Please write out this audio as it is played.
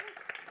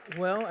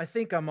Well, I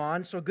think I'm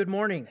on, so good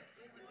morning.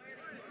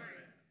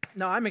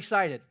 No, I'm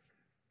excited.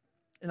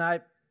 And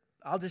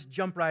I'll just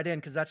jump right in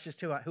because that's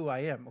just who I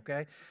am,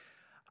 okay?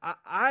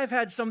 I've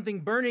had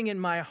something burning in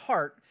my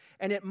heart,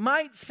 and it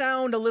might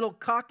sound a little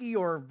cocky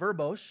or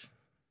verbose,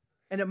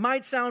 and it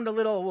might sound a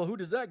little, well, who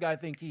does that guy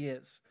think he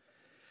is?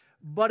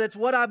 But it's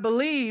what I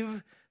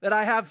believe that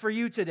I have for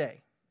you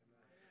today,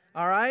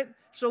 all right?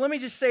 So let me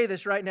just say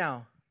this right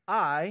now.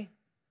 I,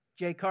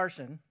 Jay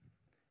Carson,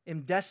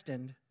 am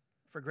destined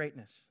for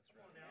greatness.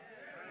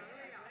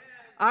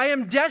 I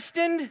am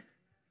destined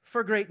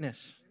for greatness.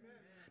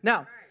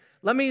 Now,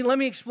 let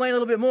me explain a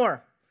little bit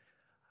more.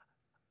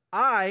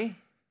 I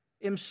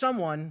am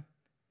someone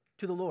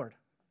to the Lord.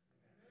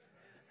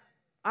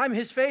 I'm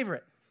his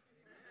favorite.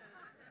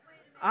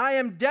 I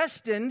am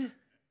destined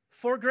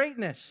for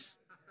greatness.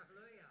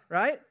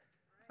 Right?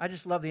 I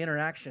just love the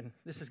interaction.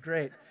 This is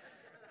great.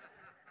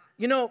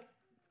 You know,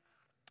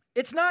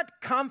 it's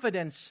not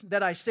confidence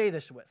that I say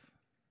this with,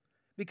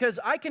 because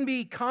I can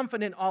be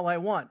confident all I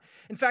want.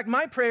 In fact,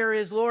 my prayer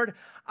is, Lord,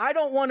 I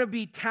don't want to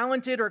be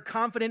talented or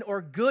confident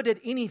or good at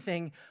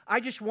anything. I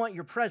just want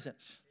your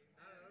presence.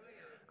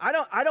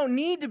 I don't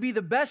need to be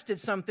the best at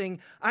something.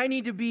 I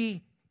need to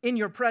be in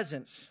your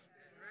presence.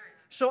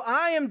 So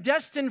I am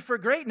destined for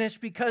greatness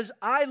because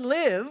I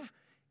live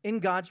in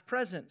God's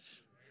presence.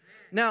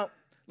 Now,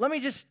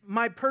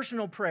 my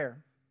personal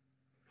prayer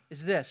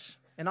is this,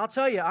 and I'll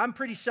tell you, I'm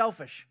pretty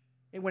selfish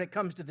when it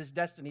comes to this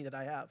destiny that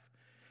I have,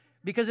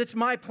 because it's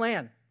my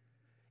plan.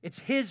 It's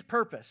his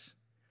purpose,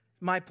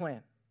 my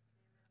plan.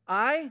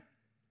 I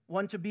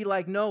want to be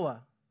like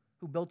Noah,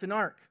 who built an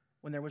ark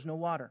when there was no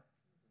water.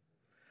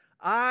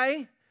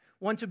 I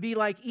want to be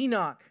like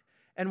Enoch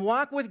and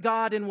walk with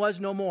God and was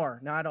no more.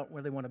 Now, I don't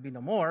really want to be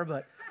no more,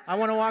 but I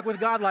want to walk with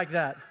God like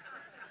that.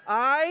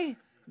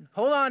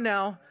 Hold on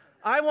now,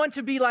 I want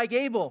to be like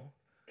Abel,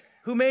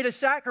 who made a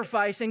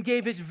sacrifice and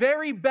gave his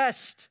very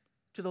best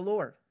to the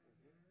Lord.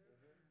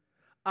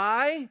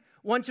 I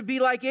want to be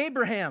like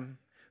Abraham,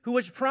 who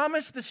was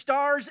promised the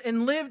stars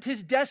and lived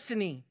his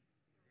destiny.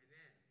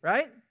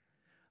 Right?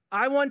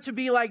 I want to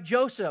be like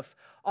Joseph.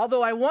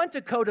 Although I want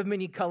a coat of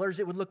many colors,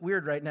 it would look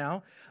weird right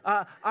now.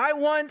 I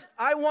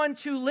want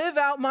to live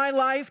out my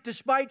life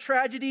despite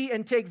tragedy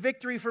and take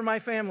victory for my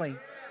family.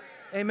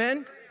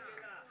 Amen?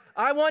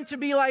 I want to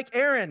be like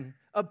Aaron,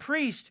 a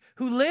priest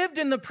who lived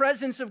in the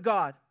presence of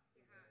God.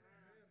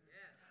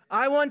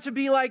 I want to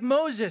be like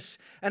Moses,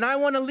 and I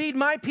want to lead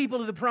my people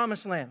to the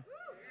promised land.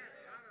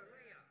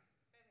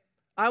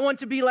 I want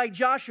to be like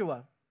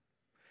Joshua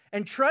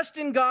and trust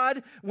in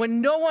God when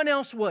no one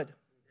else would.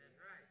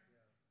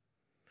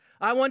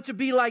 I want to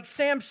be like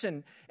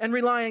Samson and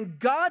rely on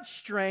God's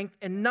strength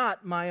and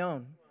not my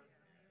own.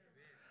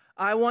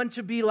 I want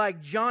to be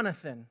like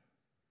Jonathan,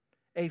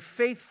 a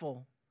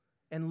faithful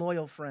and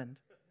loyal friend.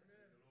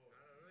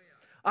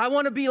 I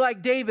want to be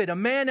like David, a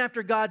man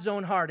after God's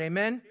own heart.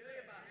 Amen?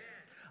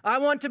 I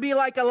want to be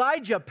like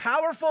Elijah,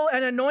 powerful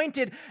and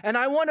anointed, and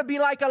I want to be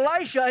like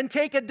Elisha and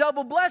take a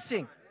double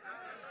blessing.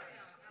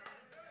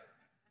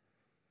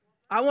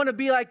 I want to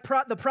be like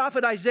the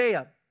prophet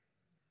Isaiah,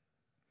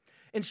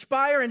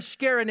 inspire and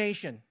scare a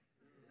nation.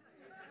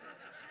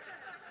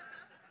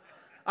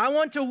 I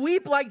want to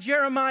weep like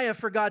Jeremiah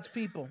for God's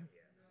people.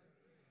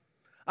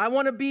 I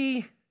want to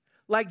be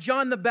like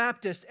John the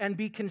Baptist and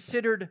be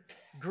considered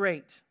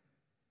great.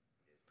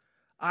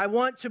 I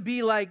want to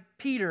be like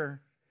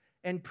Peter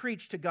and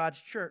preach to God's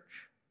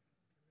church.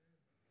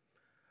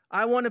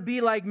 I want to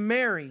be like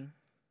Mary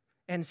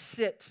and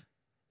sit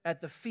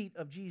at the feet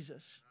of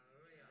Jesus.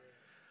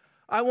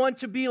 I want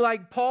to be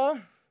like Paul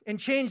and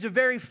change the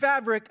very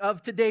fabric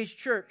of today's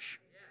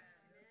church.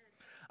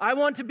 I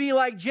want to be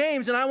like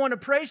James, and I want to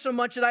pray so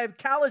much that I have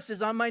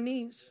calluses on my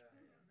knees.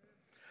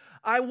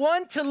 I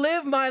want to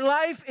live my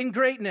life in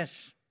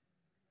greatness,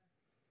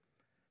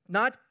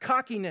 not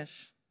cockiness,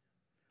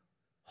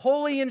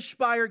 wholly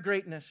inspired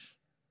greatness.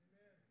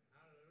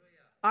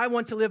 I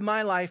want to live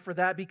my life for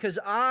that because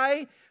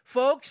I,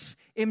 folks,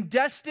 am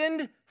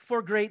destined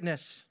for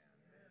greatness.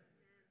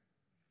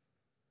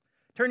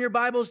 Turn your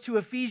Bibles to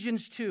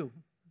Ephesians 2.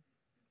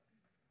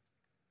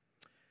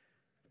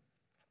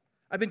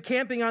 I've been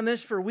camping on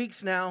this for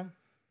weeks now,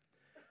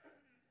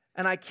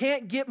 and I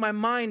can't get my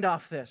mind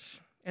off this.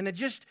 And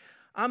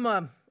I'm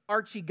an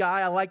artsy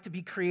guy. I like to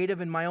be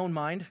creative in my own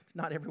mind,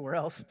 not everywhere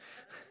else.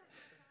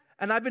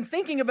 And I've been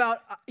thinking about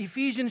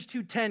Ephesians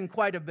 2:10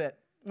 quite a bit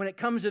when it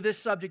comes to this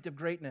subject of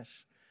greatness.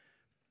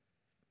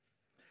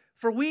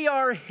 For we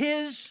are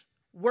his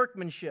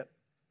workmanship,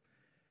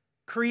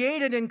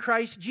 created in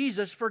Christ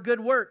Jesus for good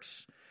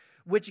works,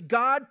 which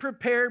God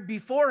prepared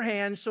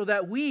beforehand so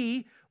that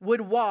we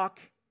would walk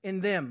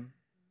in them.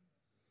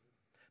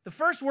 The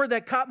first word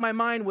that caught my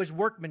mind was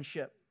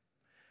workmanship.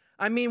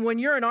 I mean, when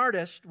you're an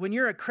artist, when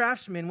you're a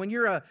craftsman, when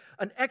you're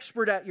an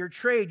expert at your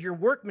trade, your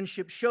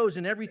workmanship shows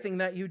in everything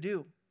that you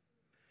do.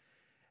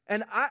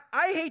 And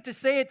I hate to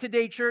say it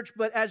today, church,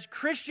 but as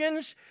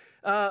Christians,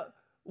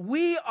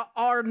 we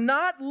are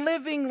not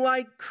living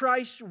like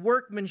Christ's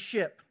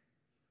workmanship,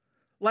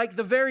 like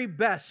the very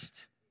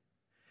best.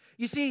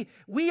 You see,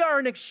 we are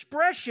an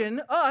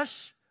expression,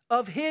 us,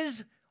 of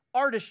his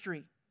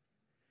artistry.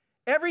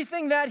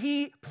 Everything that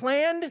he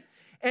planned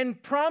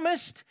and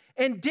promised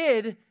and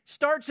did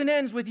starts and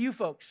ends with you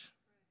folks.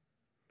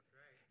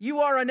 You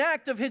are an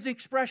act of his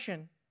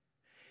expression.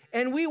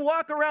 And we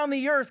walk around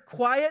the earth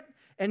quiet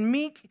and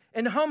meek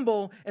and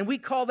humble, and we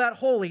call that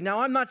holy. Now,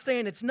 I'm not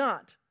saying it's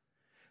not,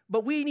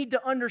 but we need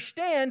to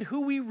understand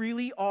who we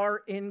really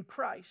are in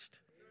Christ.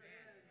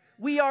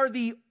 We are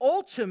the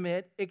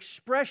ultimate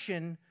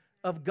expression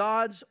of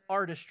God's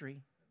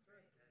artistry.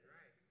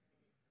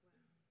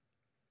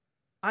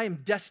 I am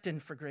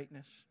destined for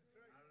greatness.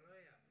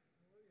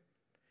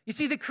 You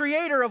see, the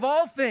creator of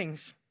all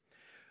things,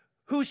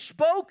 who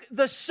spoke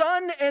the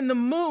sun and the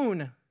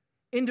moon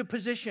into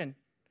position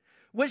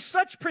with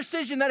such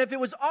precision that if it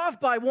was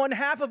off by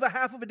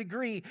 1/2 of a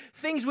degree,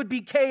 things would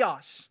be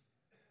chaos.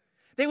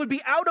 They would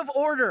be out of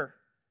order.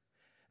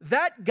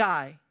 That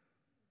guy,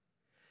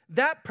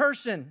 that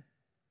person,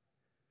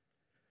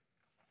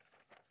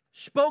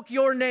 spoke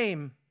your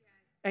name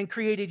and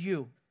created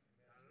you.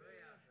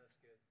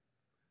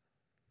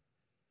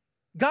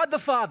 God the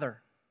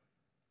Father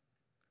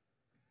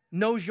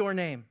knows your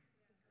name.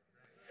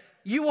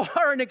 You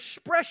are an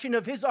expression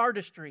of his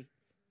artistry.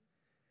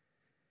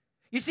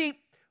 You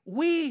see,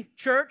 we,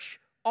 church,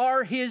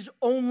 are his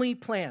only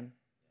plan.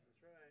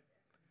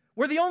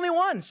 We're the only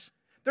ones.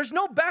 There's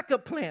no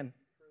backup plan.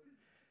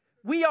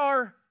 We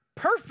are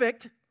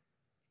perfect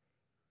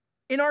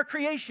in our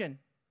creation.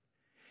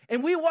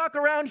 And we walk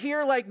around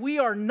here like we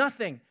are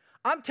nothing.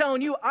 I'm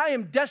telling you, I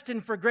am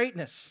destined for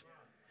greatness.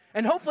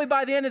 And hopefully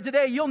by the end of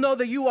today, you'll know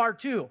that you are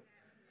too.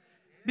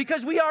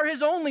 Because we are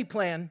his only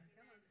plan.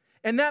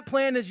 And that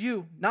plan is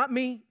you. Not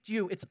me, it's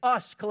you. It's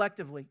us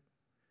collectively.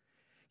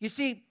 You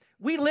see,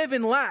 we live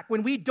in lack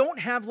when we don't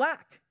have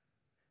lack.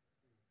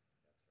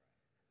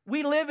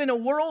 We live in a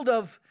world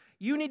of,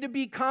 you need to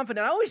be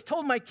confident. I always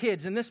told my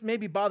kids, and this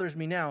maybe bothers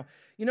me now,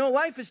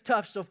 life is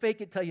tough, so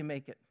fake it till you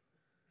make it.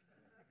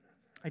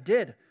 I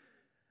did.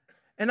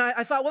 And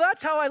I thought, well,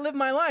 that's how I live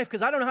my life,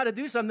 because I don't know how to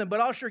do something,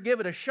 but I'll sure give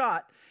it a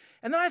shot.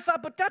 And then I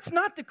thought, but that's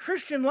not the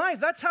Christian life.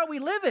 That's how we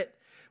live it.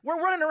 We're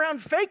running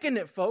around faking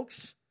it,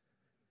 folks.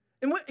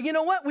 And you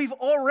know what? We've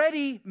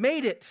already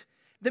made it.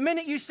 The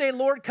minute you say,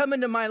 Lord, come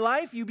into my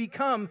life, you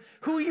become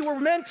who you were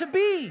meant to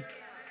be.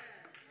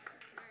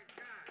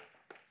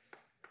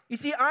 You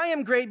see, I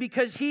am great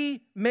because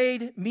he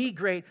made me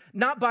great,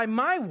 not by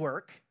my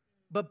work,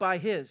 but by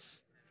his.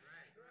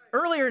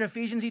 Earlier in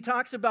Ephesians, he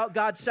talks about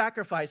God's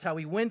sacrifice, how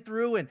he went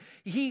through and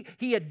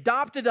he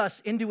adopted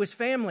us into his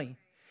family.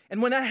 And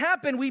when that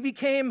happened, we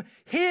became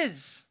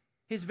his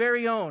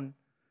very own.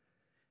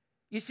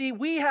 You see,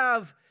 we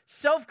have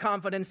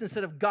self-confidence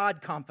instead of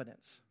God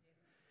confidence.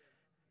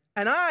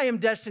 And I am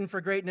destined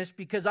for greatness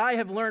because I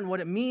have learned what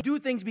it means to do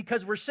things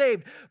because we're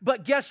saved.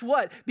 But guess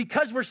what?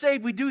 Because we're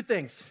saved, we do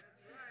things.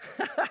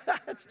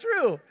 That's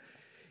true.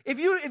 If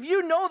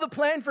you know the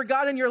plan for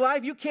God in your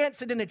life, you can't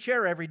sit in a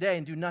chair every day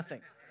and do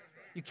nothing.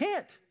 You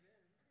can't.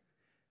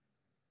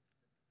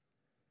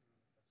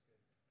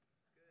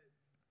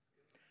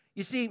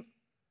 You see,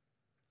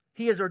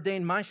 he has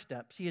ordained my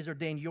steps. He has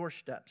ordained your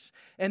steps.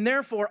 And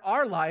therefore,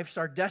 our lives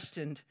are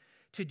destined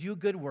to do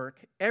good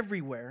work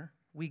everywhere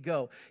we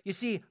go. You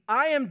see,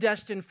 I am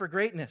destined for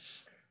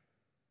greatness.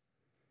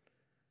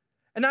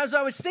 And as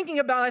I was thinking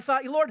about it, I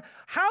thought, Lord,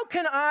 how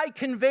can I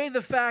convey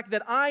the fact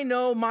that I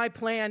know my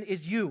plan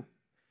is you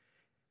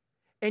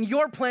and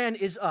your plan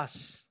is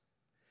us?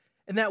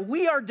 And that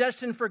we are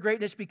destined for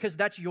greatness because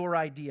that's your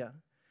idea.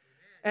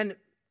 And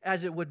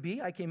as it would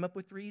be, I came up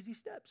with 3 easy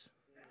steps.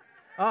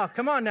 Oh,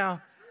 come on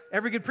now.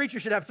 Every good preacher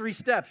should have 3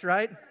 steps,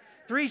 right?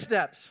 3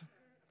 steps.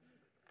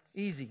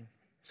 Easy.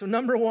 So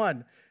number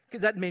 1,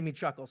 because that made me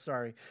chuckle,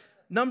 sorry.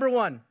 Number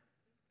 1,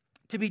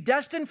 to be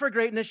destined for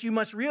greatness, you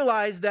must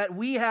realize that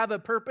we have a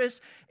purpose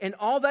in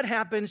all that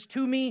happens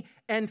to me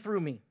and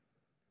through me.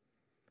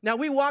 Now,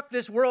 we walk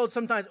this world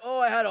sometimes,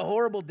 I had a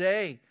horrible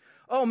day.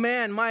 Oh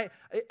man,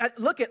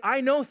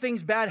 I know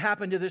things bad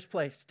happen to this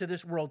place, to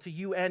this world, to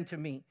you and to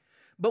me.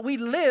 But we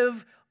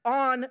live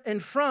on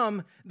and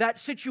from that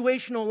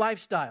situational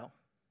lifestyle.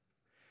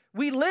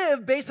 We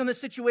live based on the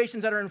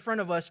situations that are in front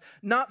of us,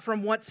 not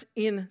from what's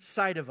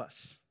inside of us.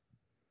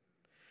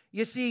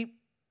 You see,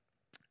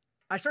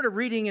 I started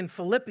reading in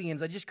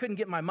Philippians. I just couldn't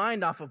get my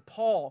mind off of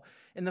Paul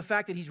and the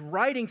fact that he's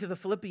writing to the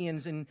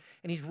Philippians and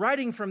he's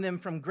writing from them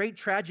from great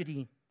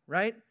tragedy,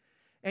 right?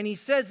 And he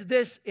says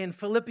this in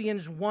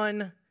Philippians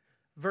 1,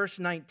 verse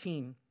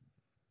 19.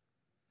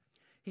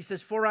 He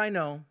says, "For I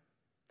know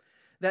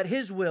that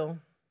his will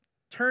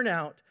turn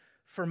out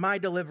for my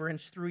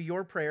deliverance through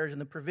your prayers and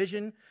the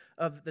provision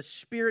of the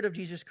Spirit of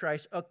Jesus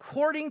Christ,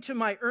 according to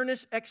my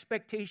earnest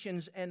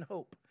expectations and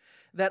hope,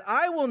 that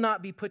I will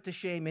not be put to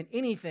shame in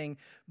anything,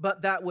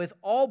 but that with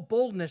all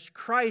boldness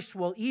Christ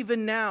will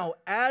even now,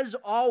 as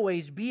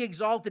always, be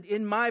exalted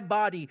in my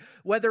body,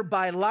 whether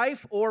by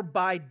life or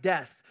by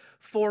death.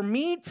 For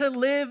me to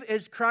live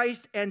is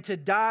Christ, and to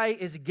die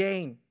is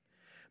gain.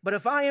 But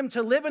if I am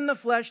to live in the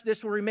flesh,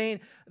 this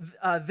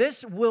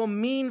will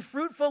mean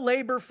fruitful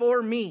labor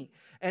for me,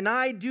 and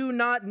I do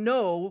not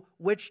know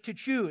which to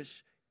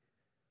choose.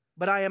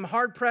 But I am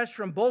hard-pressed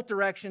from both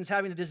directions,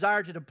 having the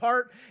desire to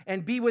depart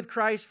and be with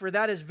Christ, for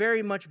that is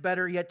very much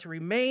better. Yet to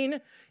remain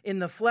in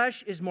the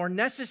flesh is more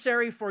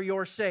necessary for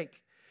your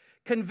sake.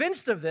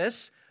 Convinced of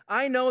this,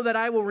 I know that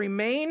I will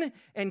remain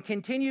and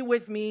continue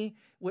with me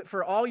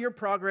for all your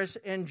progress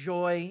and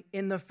joy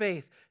in the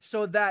faith,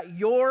 so that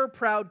your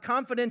proud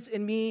confidence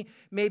in me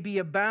may be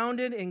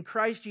abounded in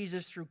Christ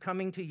Jesus through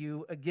coming to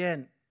you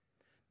again.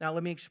 Now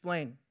let me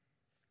explain.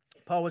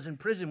 Paul was in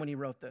prison when he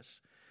wrote this.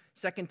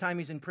 Second time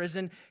he's in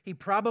prison, he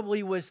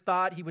probably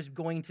thought he was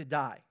going to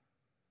die,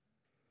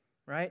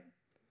 right?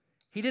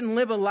 He didn't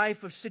live a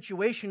life of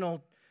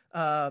situational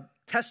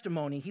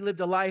testimony. He lived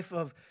a life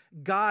of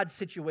God's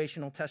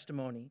situational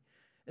testimony.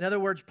 In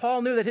other words,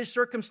 Paul knew that his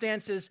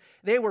circumstances,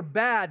 they were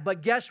bad,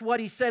 but guess what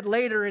he said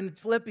later in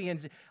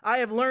Philippians? I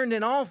have learned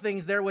in all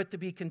things therewith to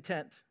be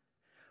content.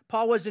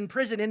 Paul was in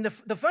prison, and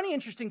the funny,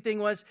 interesting thing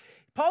was,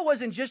 Paul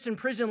wasn't just in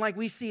prison like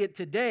we see it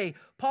today.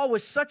 Paul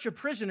was such a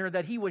prisoner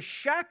that he was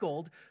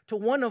shackled to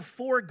one of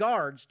 4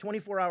 guards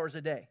 24 hours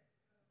a day.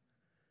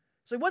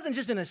 So he wasn't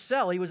just in a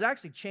cell, he was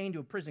actually chained to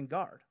a prison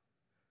guard.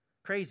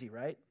 Crazy,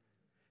 right?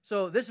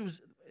 So this was,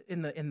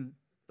 in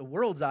the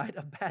world's eye,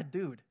 a bad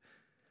dude,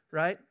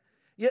 right?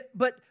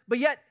 But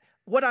yet,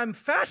 what I'm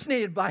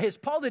fascinated by is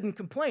Paul didn't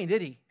complain,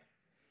 did he?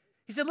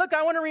 He said, look,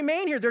 I want to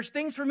remain here. There's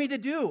things for me to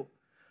do.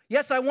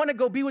 Yes, I want to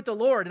go be with the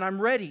Lord, and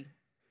I'm ready.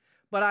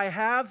 But I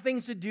have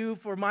things to do,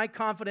 for my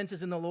confidence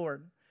is in the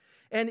Lord.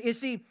 And you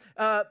see,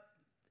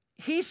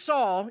 he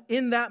saw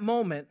in that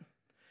moment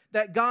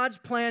that God's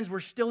plans were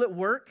still at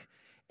work.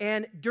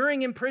 And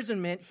during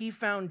imprisonment, he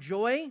found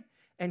joy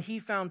and he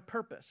found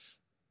purpose.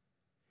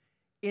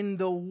 In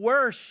the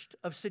worst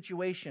of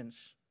situations,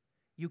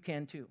 you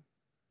can too.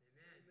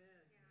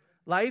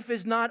 Life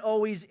is not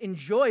always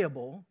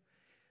enjoyable,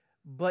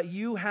 but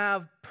you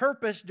have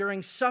purpose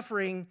during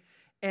suffering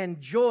and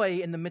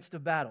joy in the midst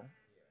of battle.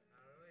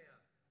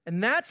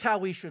 And that's how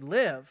we should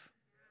live.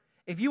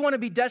 If you want to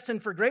be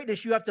destined for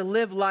greatness, you have to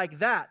live like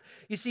that.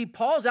 You see,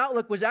 Paul's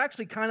outlook was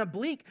actually kind of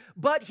bleak,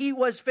 but he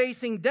was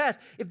facing death.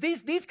 If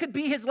these could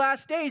be his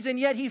last days, and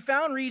yet he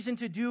found reason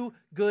to do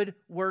good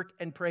work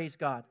and praise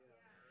God.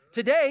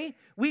 Today,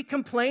 we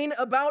complain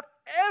about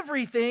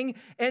everything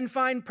and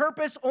find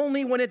purpose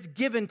only when it's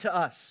given to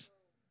us.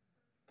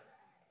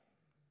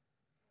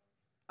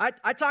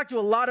 I talk to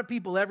a lot of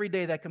people every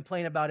day that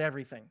complain about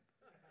everything.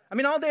 I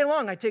mean, all day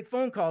long, I take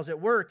phone calls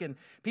at work, and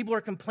people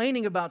are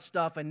complaining about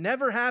stuff and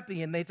never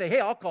happy, and they say,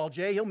 hey, I'll call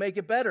Jay, he'll make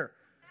it better.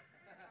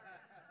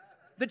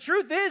 The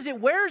truth is,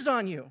 it wears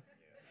on you.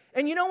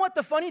 And you know what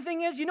the funny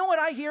thing is? You know what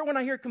I hear when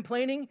I hear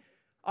complaining?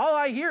 All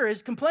I hear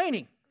is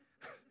complaining.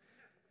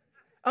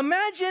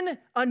 Imagine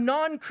a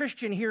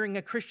non-Christian hearing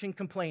a Christian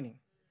complaining.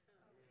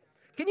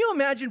 Can you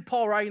imagine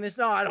Paul writing this?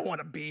 I don't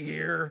want to be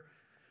here,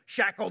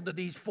 shackled to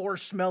these 4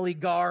 smelly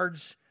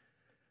guards.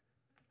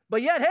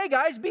 But yet, hey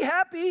guys, be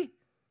happy.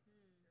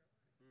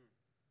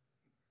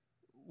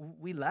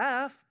 We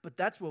laugh, but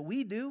that's what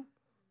we do.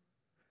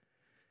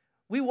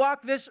 We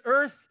walk this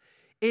earth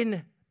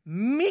in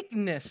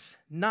meekness,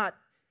 not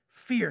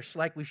fierce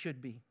like we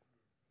should be.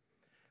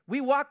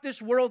 We walk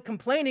this world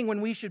complaining when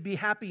we should be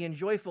happy and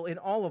joyful in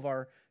all of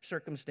our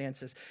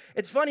circumstances.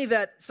 It's funny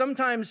that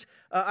sometimes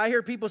I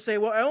hear people say,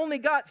 well, I only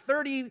got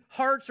 30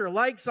 hearts or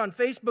likes on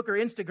Facebook or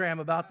Instagram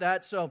about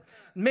that, so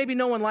maybe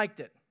no one liked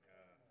it.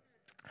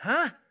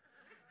 Huh?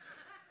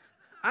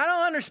 I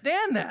don't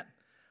understand that.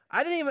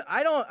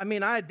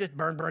 I just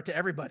burn to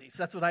everybody. So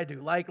that's what I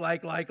do. Like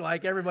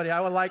everybody. I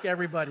would like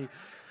everybody.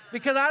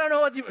 Because I don't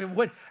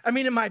know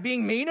am I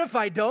being mean if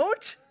I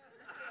don't?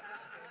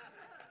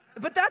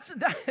 But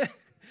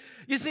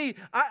you see,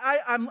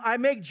 I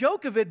make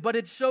joke of it, but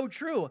it's so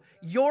true.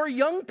 Your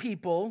young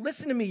people,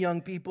 listen to me,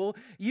 young people,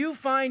 you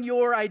find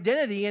your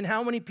identity in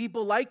how many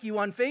people like you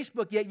on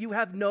Facebook, yet you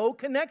have no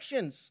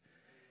connections.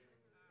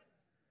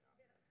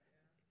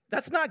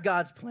 That's not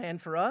God's plan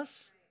for us.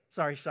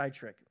 Sorry, side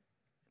trick.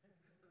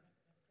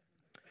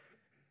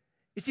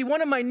 You see,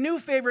 one of my new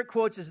favorite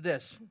quotes is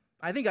this.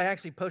 I think I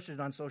actually posted it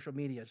on social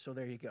media, so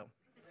there you go.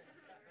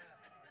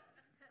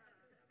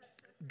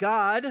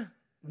 God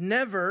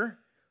never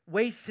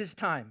wastes his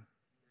time,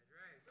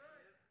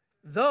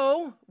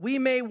 though we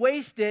may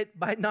waste it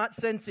by not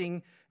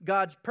sensing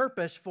God's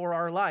purpose for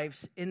our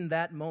lives in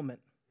that moment.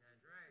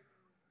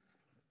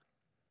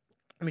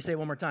 Let me say it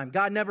one more time.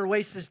 God never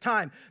wastes his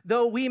time,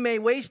 though we may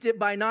waste it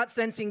by not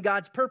sensing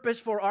God's purpose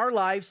for our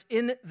lives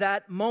in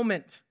that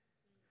moment.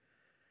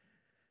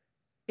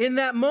 In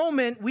that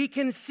moment, we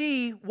can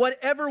see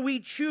whatever we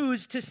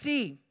choose to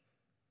see.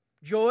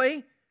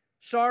 Joy,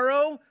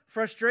 sorrow,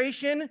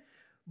 frustration,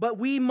 but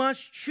we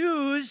must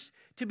choose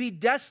to be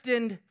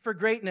destined for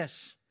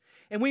greatness.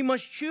 And we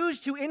must choose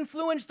to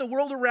influence the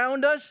world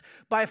around us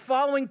by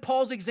following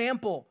Paul's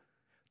example.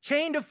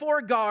 Chained to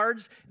 4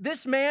 guards,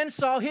 this man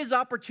saw his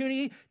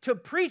opportunity to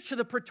preach to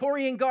the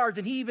Praetorian guards,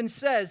 and he even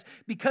says,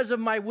 because of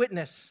my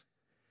witness.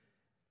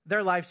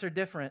 Their lives are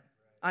different.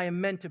 I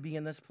am meant to be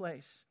in this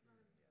place.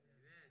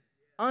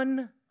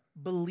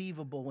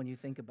 Unbelievable when you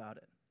think about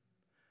it.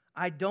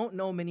 I don't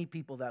know many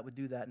people that would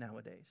do that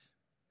nowadays.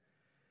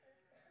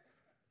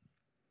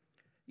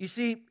 You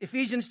see,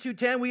 Ephesians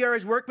 2:10, we are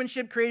his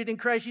workmanship created in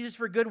Christ Jesus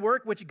for good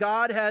work, which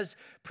God has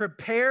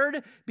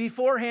prepared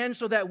beforehand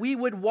so that we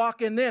would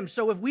walk in them.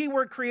 So if we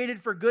were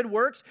created for good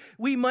works,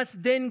 we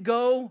must then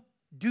go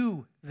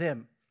do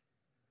them.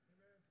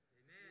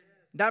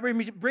 That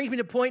brings me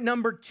to point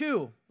number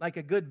 2, like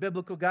a good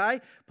biblical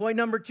guy. Point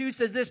number 2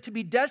 says this: to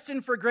be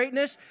destined for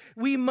greatness,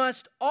 we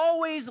must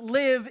always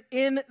live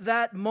in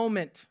that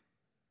moment.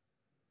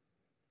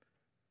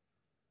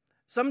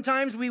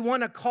 Sometimes we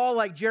want to call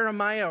like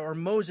Jeremiah or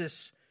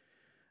Moses.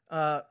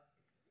 I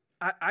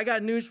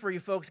got news for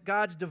you folks.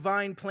 God's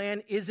divine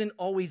plan isn't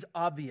always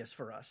obvious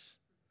for us.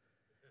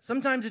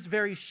 Sometimes it's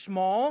very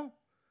small,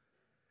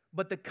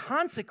 but the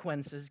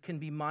consequences can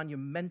be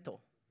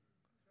monumental.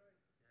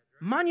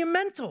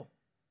 Monumental.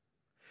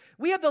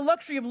 We have the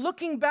luxury of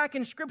looking back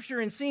in Scripture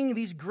and seeing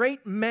these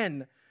great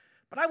men,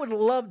 but I would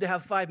love to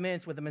have 5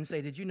 minutes with them and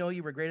say, did you know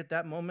you were great at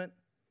that moment?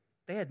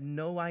 They had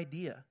no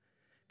idea.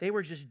 They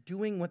were just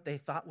doing what they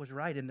thought was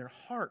right in their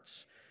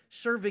hearts,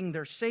 serving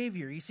their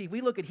Savior. You see, if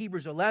we look at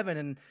Hebrews 11,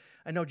 and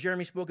I know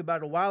Jeremy spoke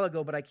about it a while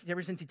ago, but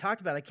ever since he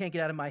talked about it, I can't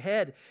get out of my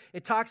head.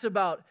 It talks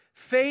about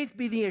faith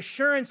be the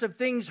assurance of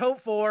things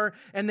hoped for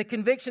and the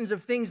convictions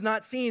of things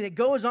not seen. It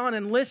goes on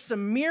and lists a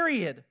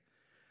myriad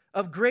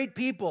of great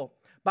people.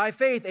 By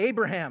faith,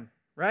 Abraham,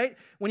 right?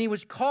 When he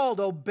was called,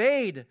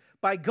 obeyed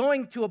by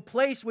going to a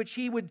place which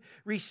he would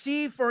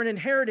receive for an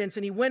inheritance,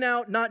 and he went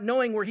out not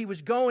knowing where he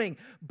was going.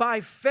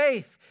 By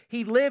faith,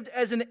 he lived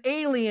as an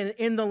alien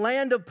in the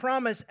land of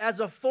promise, as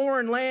a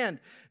foreign land,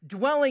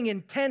 dwelling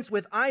in tents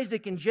with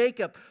Isaac and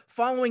Jacob,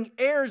 following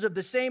heirs of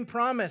the same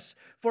promise.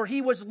 For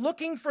he was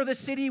looking for the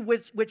city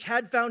which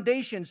had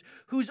foundations,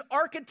 whose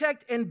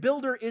architect and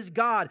builder is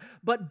God.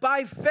 But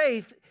by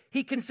faith,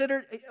 even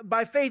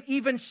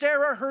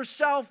Sarah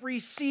herself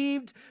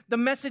received the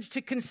message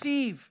to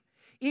conceive,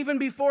 even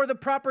before the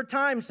proper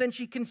time, since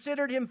she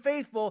considered him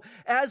faithful,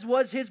 as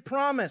was his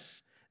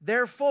promise.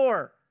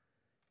 Therefore,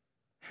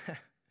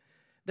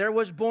 there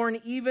was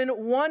born even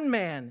one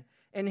man,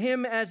 and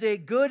him as a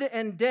good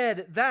and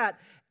dead, that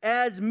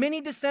as many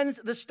descendants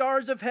of the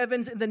stars of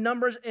heavens, in the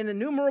numbers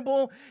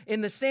innumerable, in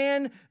the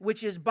sand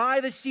which is by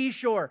the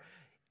seashore.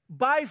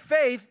 By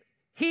faith,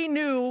 he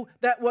knew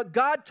that what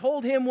God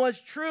told him was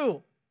true.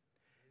 Amen.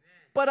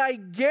 But I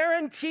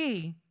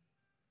guarantee,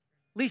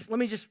 at least let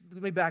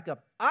me back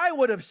up. I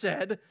would have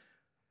said,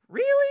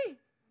 really?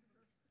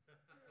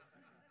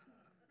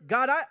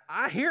 God,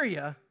 I hear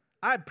you.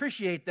 I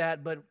appreciate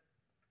that, but,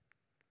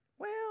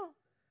 well,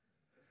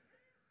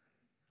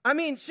 I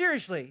mean,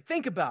 seriously,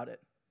 think about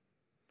it.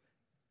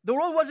 The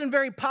world wasn't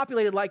very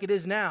populated like it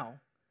is now.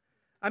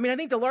 I mean, I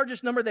think the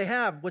largest number they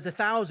have was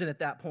 1,000 at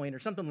that point or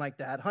something like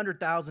that,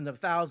 100,000 of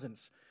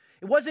thousands.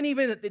 It wasn't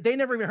even, they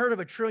never even heard of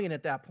a trillion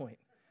at that point.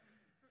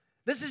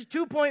 This is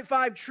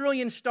 2.5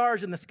 trillion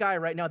stars in the sky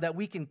right now that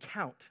we can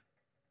count.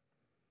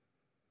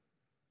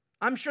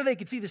 I'm sure they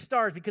could see the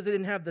stars because they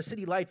didn't have the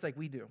city lights like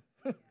we do.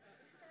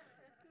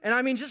 And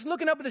I mean, just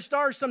looking up at the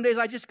stars some days,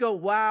 I just go,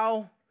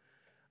 wow,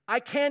 I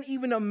can't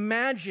even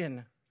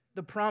imagine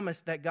the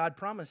promise that God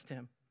promised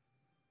him.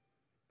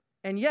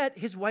 And yet,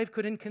 his wife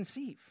couldn't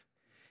conceive.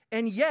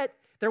 And yet,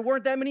 there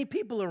weren't that many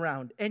people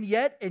around. And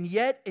yet,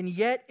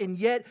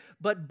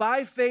 but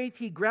by faith,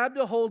 he grabbed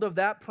a hold of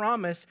that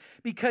promise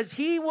because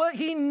he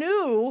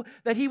knew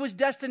that he was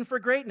destined for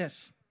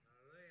greatness.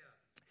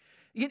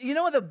 You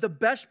know the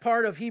best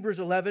part of Hebrews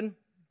 11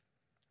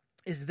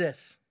 is this.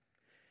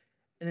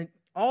 And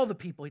all the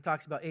people, he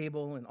talks about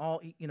Abel and all,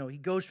 he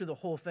goes through the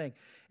whole thing.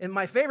 And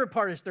my favorite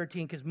part is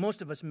 13 because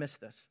most of us miss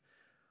this.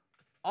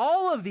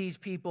 All of these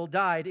people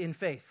died in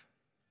faith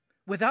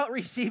without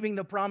receiving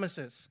the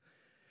promises,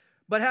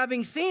 but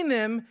having seen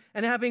them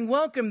and having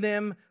welcomed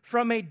them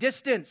from a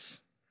distance.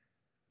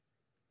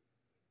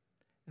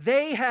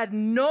 They had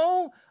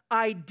no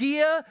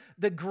idea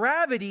the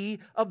gravity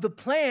of the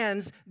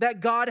plans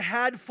that God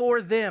had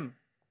for them.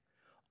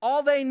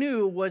 All they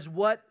knew was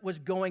what was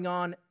going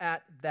on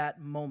at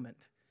that moment.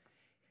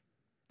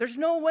 There's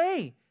no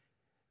way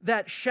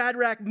that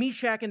Shadrach,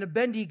 Meshach, and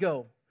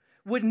Abednego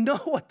would know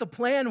what the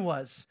plan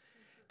was.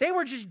 They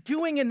were just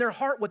doing in their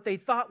heart what they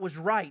thought was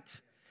right.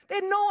 They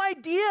had no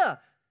idea.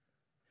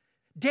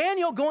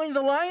 Daniel going to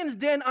the lion's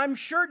den, I'm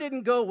sure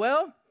didn't go,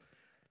 well,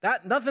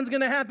 nothing's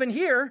going to happen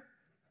here.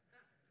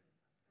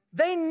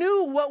 They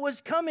knew what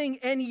was coming,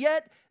 and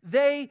yet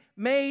they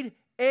made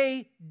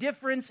a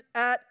difference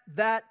at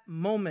that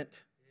moment.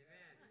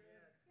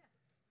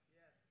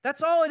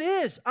 That's all it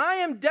is. I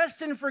am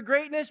destined for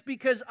greatness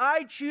because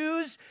I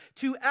choose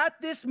to,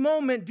 at this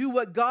moment, do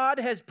what God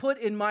has put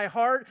in my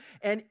heart,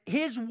 and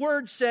his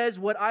word says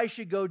what I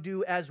should go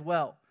do as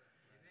well.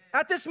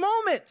 At this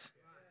moment.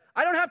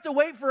 I don't have to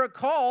wait for a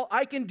call.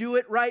 I can do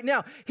it right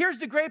now. Here's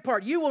the great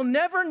part. You will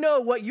never know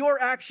what your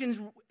actions,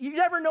 you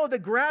never know the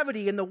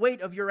gravity and the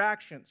weight of your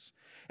actions.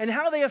 and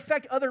how they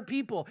affect other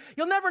people.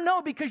 You'll never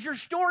know because your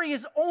story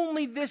is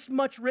only this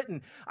much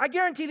written. I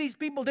guarantee these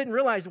people didn't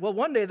realize, well,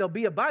 one day there'll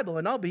be a Bible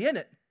and I'll be in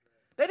it.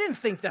 They didn't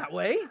think that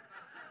way.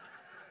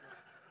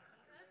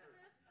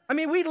 I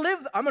mean,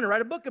 I'm going to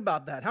write a book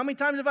about that. How many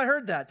times have I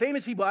heard that?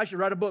 Famous people, I should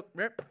write a book.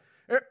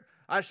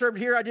 I served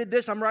here, I did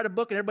this, I'm going to write a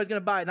book and everybody's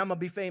going to buy it and I'm going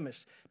to be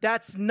famous.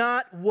 That's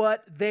not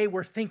what they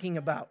were thinking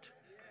about.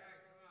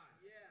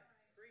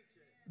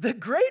 The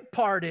great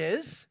part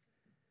is,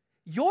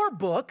 your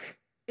book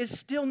is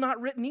still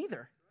not written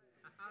either.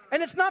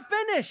 And it's not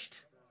finished.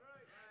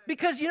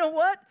 Because you know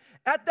what?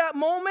 At that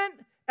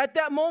moment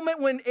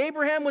when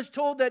Abraham was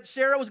told that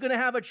Sarah was going to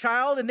have a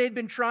child and they'd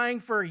been trying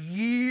for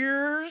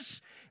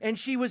years, and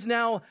she was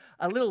now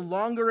a little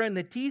longer in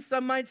the teeth,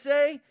 some might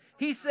say,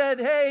 he said,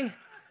 hey,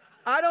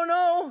 I don't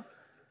know.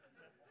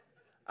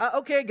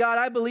 Okay, God,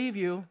 I believe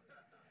you.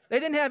 They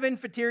didn't have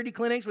infertility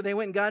clinics where they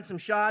went and got some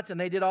shots and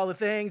they did all the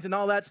things and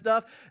all that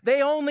stuff.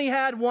 They only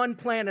had one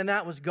plan, and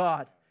that was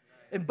God.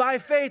 And by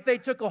faith, they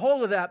took a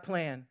hold of that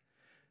plan.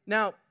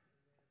 Now,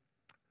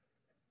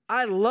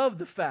 I love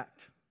the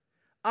fact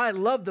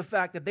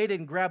that they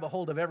didn't grab a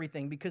hold of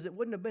everything, because it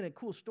wouldn't have been a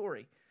cool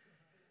story.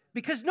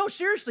 Because, no,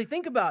 seriously,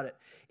 think about it.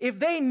 If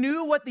they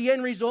knew what the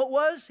end result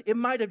was, it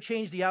might have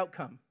changed the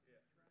outcome.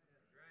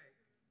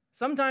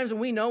 Sometimes when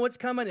we know what's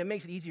coming, it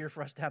makes it easier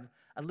for us to have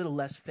a little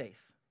less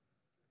faith.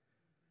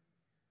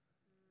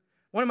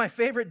 One of my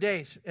favorite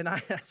days, and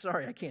I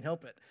can't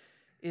help it,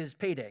 is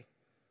payday.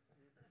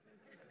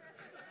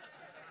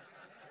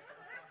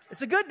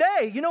 It's a good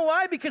day. You know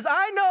why? Because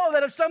I know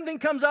that if something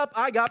comes up,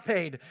 I got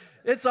paid.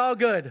 It's all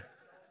good.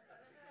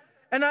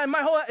 And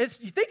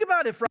you think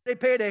about it, Friday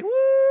payday. Woo!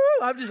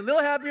 I'm just a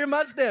little happier in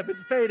my step.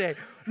 It's payday.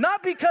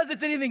 Not because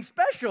it's anything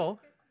special,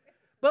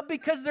 but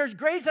because there's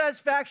great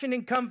satisfaction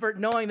and comfort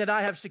knowing that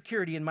I have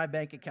security in my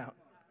bank account.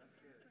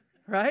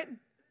 Right?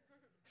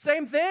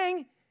 Same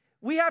thing.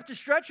 We have to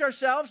stretch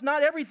ourselves.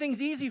 Not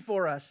everything's easy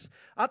for us.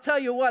 I'll tell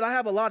you what, I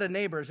have a lot of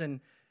neighbors, and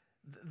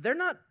they're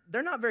not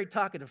very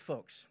talkative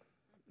folks.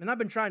 And I've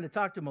been trying to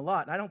talk to them a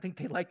lot, and I don't think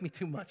they like me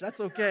too much.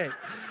 That's okay.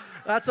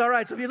 That's all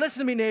right. So if you listen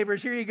to me,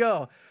 neighbors, here you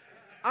go.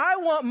 I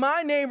want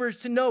my neighbors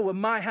to know what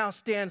my house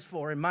stands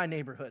for in my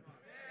neighborhood.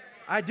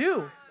 I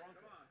do.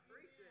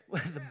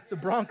 The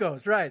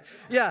Broncos, right.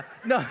 Yeah,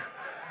 no.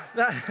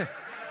 Yeah.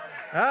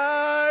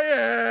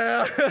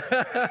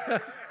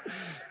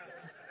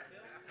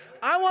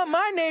 I want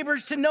my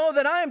neighbors to know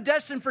that I am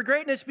destined for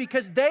greatness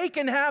because they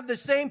can have the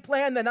same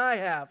plan that I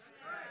have.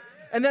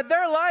 And that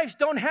their lives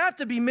don't have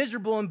to be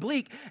miserable and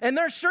bleak. And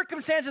their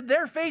circumstances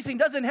they're facing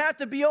doesn't have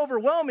to be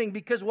overwhelming.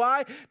 Because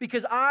why?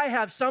 Because I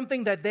have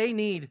something that they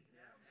need.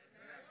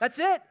 That's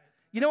it.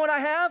 You know what I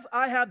have?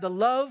 I have the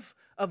love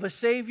of a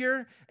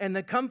Savior and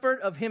the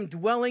comfort of Him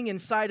dwelling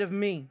inside of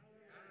me.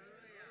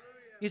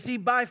 You see,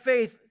 by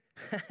faith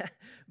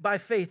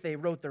they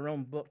wrote their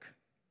own book.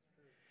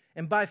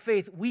 And by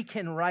faith, we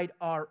can write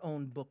our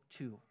own book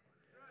too.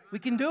 We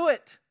can do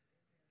it.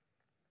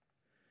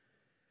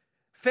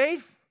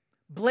 Faith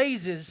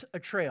blazes a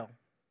trail.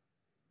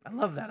 I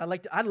love that.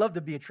 I'd love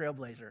to be a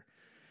trailblazer.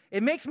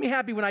 It makes me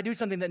happy when I do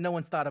something that no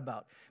one's thought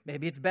about.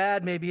 Maybe it's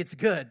bad, maybe it's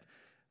good.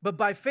 But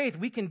by faith,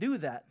 we can do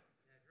that.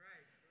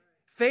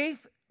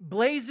 Faith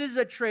blazes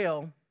a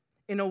trail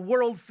in a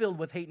world filled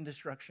with hate and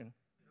destruction.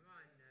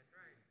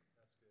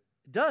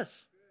 It does.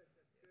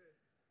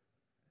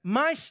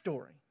 My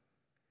story,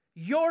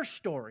 your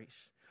stories,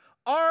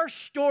 our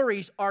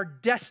stories are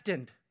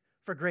destined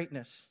for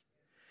greatness.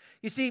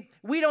 You see,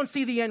 we don't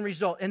see the end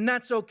result, and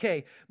that's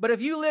okay. But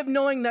if you live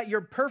knowing that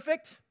you're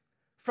perfect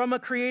from a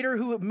Creator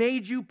who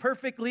made you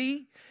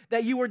perfectly,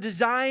 that you were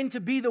designed to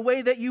be the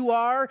way that you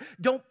are,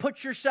 don't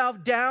put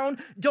yourself down.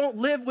 Don't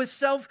live with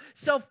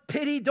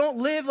self-pity. Don't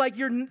live like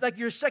you're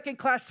a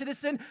second-class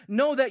citizen.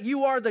 Know that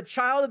you are the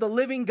child of the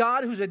living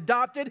God who's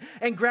adopted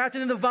and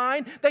grafted in the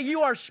vine, that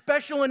you are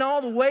special in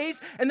all the ways,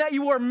 and that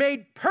you are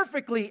made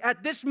perfectly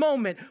at this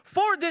moment,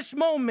 for this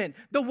moment,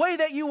 the way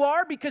that you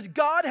are, because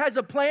God has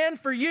a plan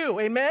for you.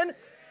 Amen?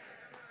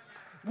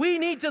 We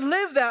need to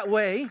live that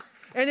way.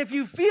 And if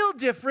you feel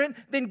different,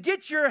 then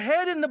get your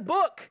head in the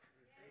book,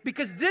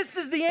 because this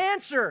is the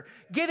answer.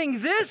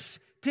 Getting this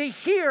to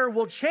here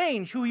will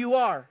change who you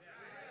are.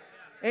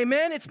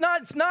 Amen? It's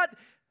not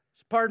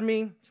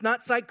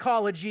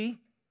psychology.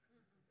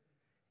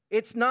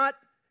 It's not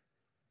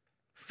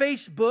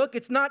Facebook.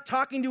 It's not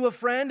talking to a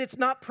friend. It's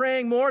not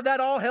praying more.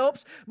 That all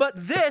helps. But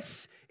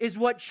this is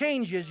what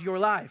changes your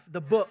life, the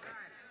book.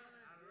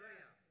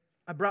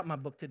 I brought my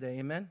book today.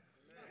 Amen?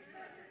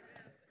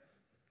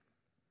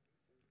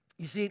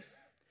 You see,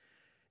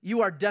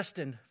 you are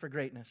destined for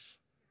greatness.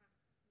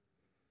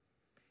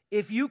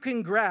 If you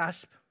can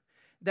grasp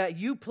that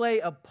you play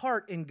a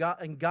part in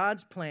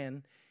God's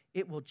plan,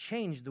 it will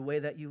change the way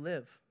that you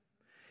live.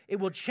 It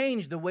will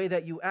change the way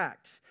that you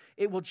act.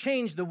 It will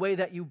change the way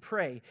that you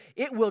pray.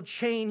 It will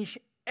change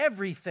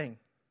everything.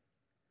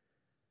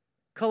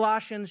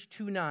 Colossians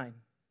 2:9,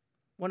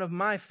 one of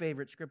my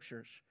favorite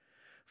scriptures.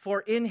 For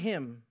in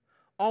Him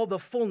all the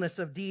fullness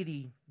of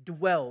deity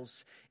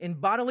dwells in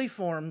bodily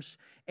forms,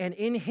 and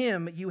in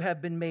him you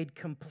have been made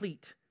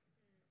complete.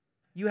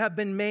 You have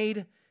been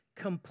made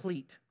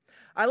complete.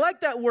 I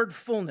like that word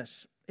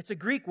fullness. It's a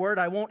Greek word.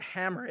 I won't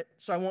hammer it,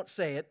 so I won't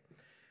say it.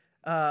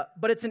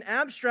 But it's an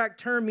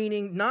abstract term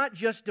meaning not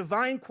just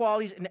divine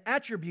qualities and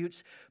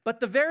attributes, but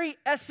the very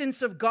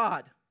essence of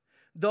God.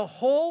 The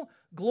whole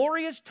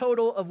glorious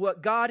total of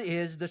what God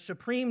is, the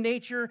supreme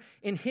nature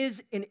in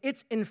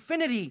its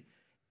infinity,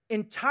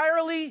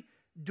 entirely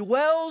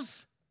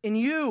dwells in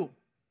you.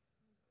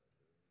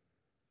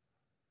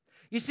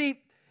 You see,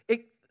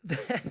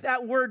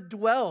 that word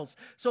dwells.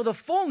 So the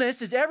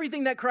fullness is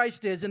everything that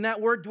Christ is, and that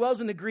word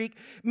dwells in the Greek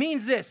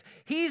means this.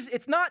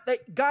 It's not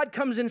that God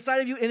comes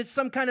inside of you and it's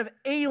some kind of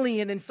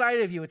alien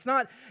inside of you. It's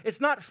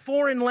not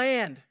foreign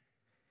land.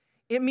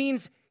 It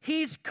means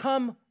he's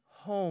come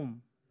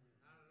home.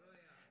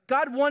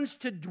 God wants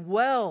to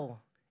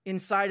dwell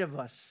inside of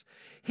us.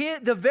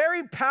 The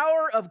very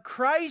power of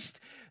Christ,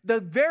 the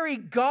very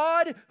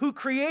God who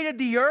created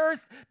the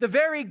earth, the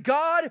very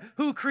God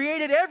who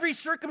created every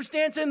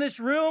circumstance in this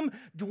room,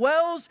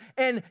 dwells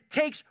and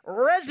takes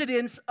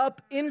residence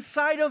up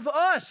inside of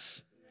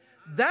us.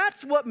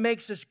 That's what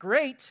makes us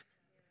great.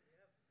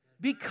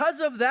 Because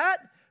of that,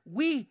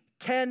 we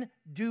can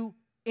do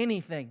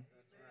anything.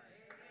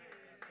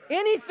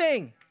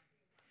 Anything.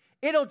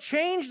 It'll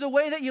change the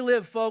way that you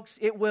live, folks.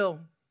 It will.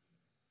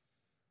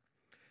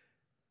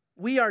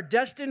 We are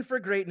destined for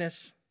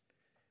greatness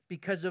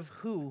because of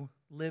who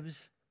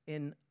lives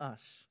in us.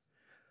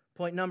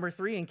 Point number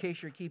 3, in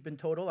case you're keeping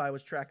total, I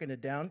was tracking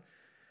it down.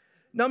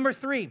 Number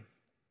 3,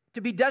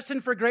 to be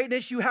destined for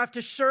greatness, you have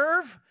to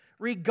serve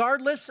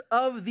regardless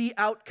of the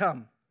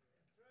outcome.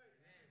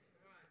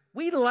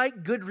 We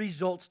like good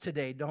results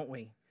today, don't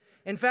we?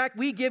 In fact,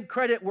 we give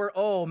credit where,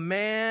 oh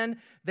man,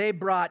 they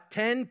brought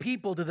 10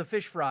 people to the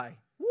fish fry.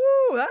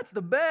 Woo, that's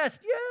the best,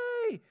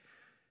 yay!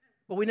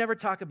 But we never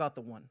talk about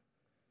the one.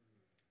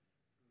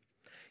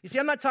 You see,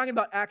 I'm not talking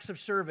about acts of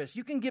service.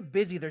 You can get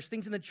busy. There's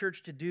things in the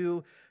church to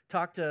do.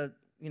 Talk to,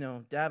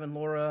 Dav and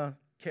Laura,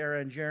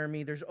 Kara and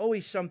Jeremy. There's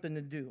always something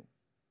to do.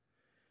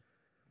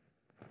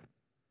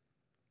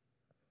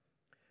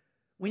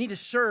 We need to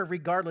serve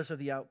regardless of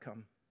the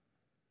outcome.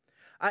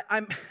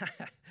 I'm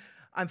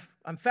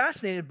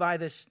fascinated by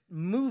this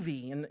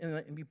movie,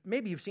 and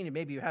maybe you've seen it,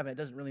 maybe you haven't. It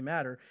doesn't really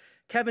matter.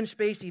 Kevin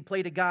Spacey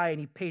played a guy, and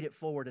he paid it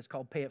forward. It's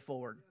called Pay It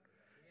Forward.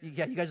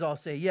 Yeah, you guys all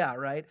say, yeah,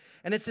 right?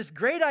 And it's this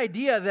great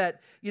idea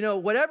that,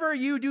 whatever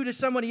you do to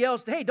somebody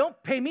else, hey,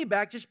 don't pay me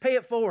back, just pay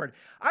it forward.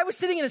 I was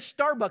sitting in a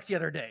Starbucks the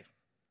other day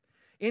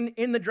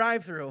in the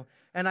drive-thru,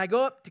 and I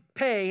go up to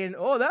pay, and,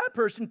 that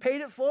person paid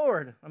it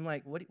forward. I'm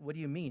like, what do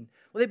you mean?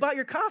 Well, they bought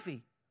your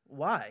coffee.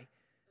 Why?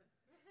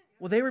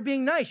 Well, they were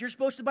being nice. You're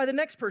supposed to buy the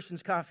next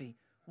person's coffee.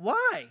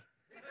 Why?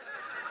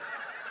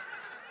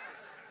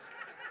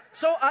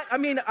 So,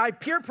 I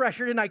peer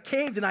pressured, and I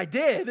caved, and I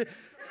did.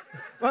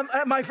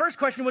 My first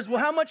question was, well,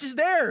 how much is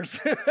theirs?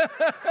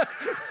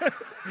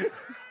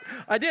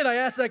 I did. I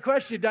asked that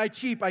question. I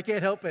cheap. I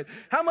can't help it.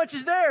 How much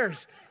is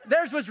theirs?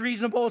 Theirs was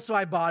reasonable, so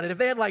I bought it. If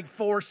they had like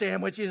 4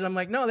 sandwiches, I'm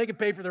like, no, they can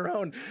pay for their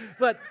own.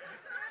 But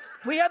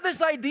we have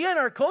this idea in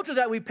our culture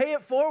that we pay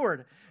it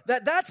forward.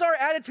 That's our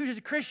attitude as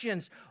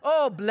Christians.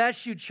 Oh,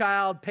 bless you,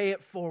 child. Pay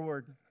it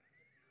forward.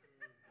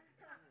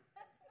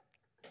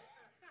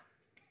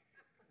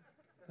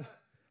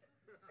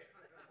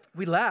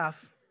 We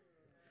laugh.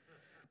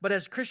 But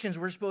as Christians,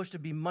 we're supposed to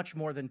be much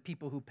more than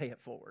people who pay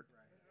it forward.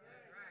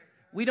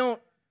 We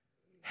don't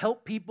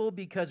help people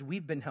because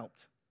we've been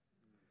helped.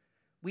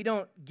 We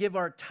don't give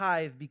our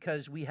tithe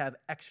because we have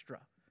extra.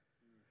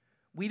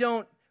 We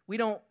don't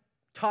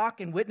talk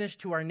and witness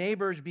to our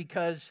neighbors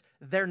because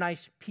they're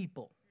nice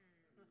people.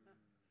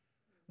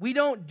 We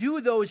don't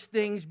do those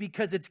things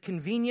because it's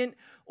convenient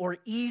or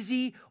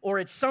easy or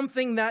it's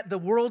something that the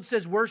world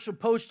says we're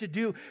supposed to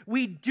do.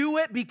 We do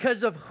it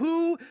because of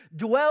who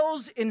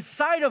dwells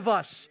inside of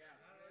us.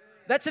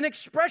 That's an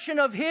expression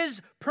of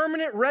his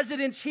permanent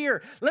residence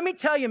here. Let me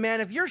tell you, man,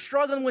 if you're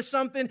struggling with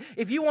something,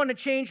 if you want to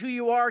change who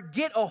you are,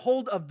 get a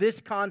hold of this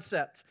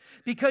concept.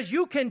 Because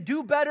you can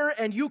do better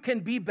and you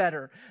can be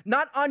better.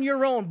 Not on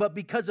your own, but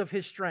because of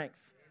his strength.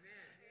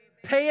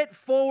 Amen. Pay it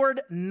forward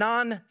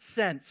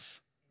nonsense.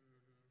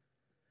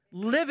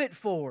 Live it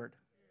forward.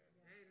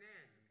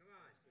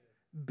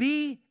 Amen.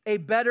 Be a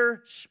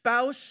better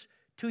spouse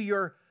to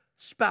your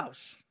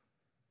spouse.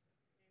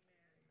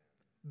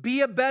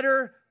 Be a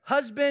better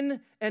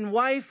husband and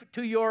wife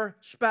to your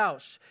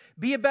spouse.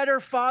 Be a better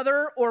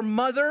father or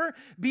mother.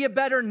 Be a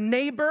better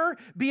neighbor.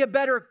 Be a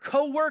better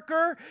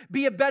coworker.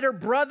 Be a better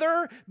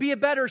brother. Be a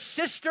better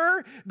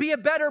sister. Be a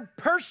better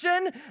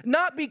person.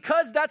 Not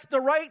because that's the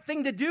right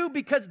thing to do,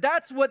 because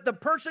that's what the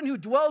person who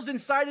dwells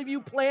inside of you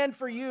planned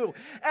for you.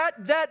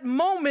 At that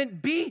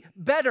moment, be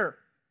better.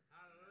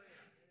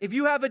 If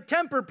you have a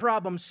temper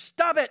problem,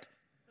 stop it.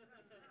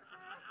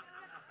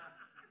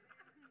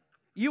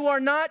 You are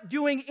not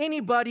doing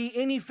anybody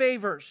any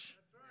favors.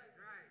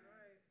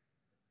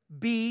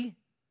 Be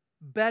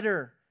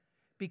better,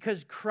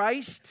 because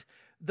Christ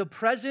the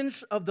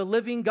presence of the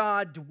living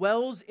God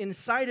dwells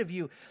inside of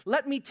you.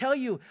 Let me tell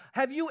you,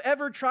 have you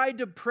ever tried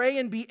to pray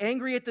and be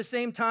angry at the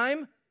same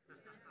time?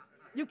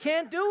 You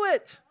can't do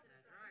it.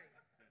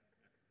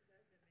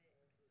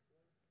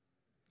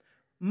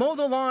 Mow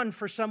the lawn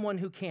for someone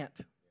who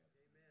can't.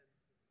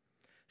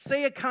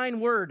 Say a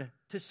kind word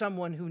to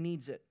someone who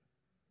needs it.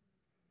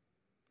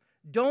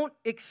 Don't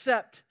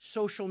accept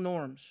social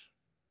norms.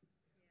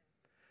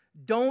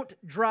 Don't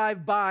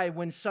drive by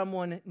when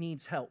someone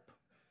needs help.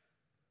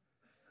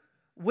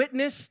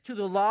 Witness to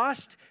the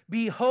lost.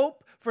 Be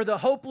hope for the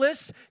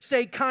hopeless.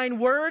 Say kind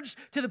words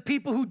to the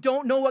people who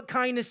don't know what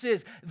kindness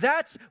is.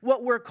 That's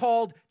what we're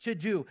called to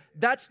do.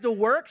 That's the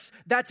works.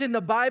 That's in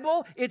the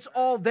Bible. It's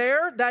all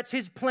there. That's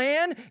his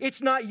plan.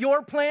 It's not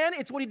your plan.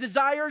 It's what he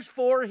desires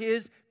for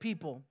his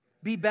people.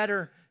 Be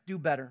better. Do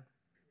better.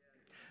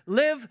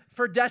 Live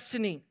for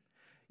destiny.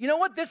 You know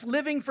what this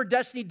living for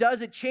destiny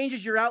does? It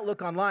changes your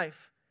outlook on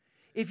life.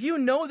 If you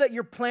know that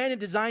you're planned and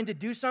designed to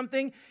do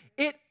something,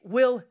 it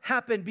will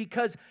happen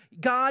because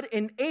God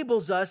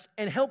enables us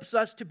and helps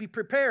us to be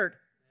prepared.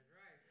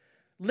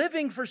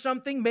 Living for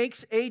something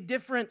makes a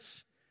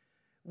difference.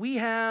 We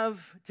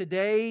have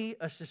today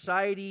a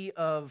society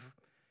of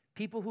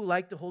people who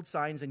like to hold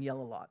signs and yell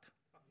a lot.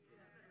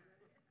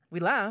 We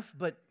laugh,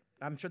 but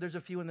I'm sure there's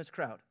a few in this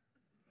crowd.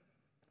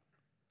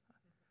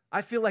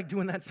 I feel like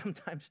doing that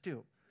sometimes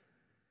too.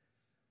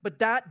 But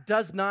that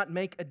does not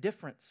make a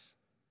difference.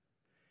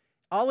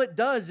 All it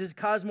does is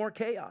cause more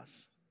chaos.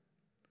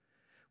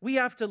 We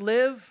have to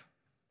live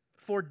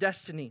for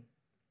destiny.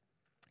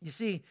 You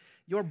see,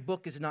 your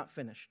book is not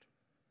finished.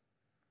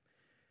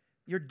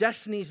 Your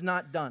destiny is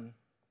not done.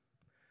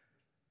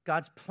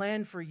 God's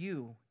plan for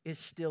you is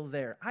still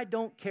there. I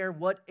don't care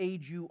what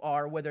age you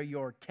are, whether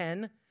you're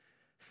 10,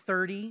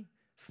 30,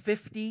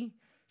 50,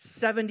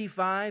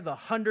 75,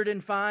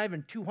 105,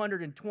 and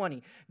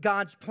 220.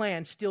 God's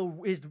plan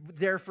still is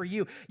there for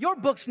you. Your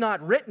book's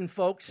not written,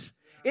 folks.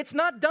 It's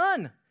not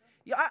done.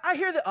 I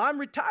hear that I'm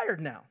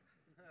retired now.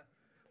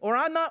 Or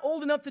I'm not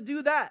old enough to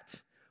do that.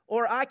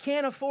 Or I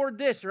can't afford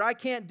this, or I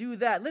can't do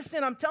that.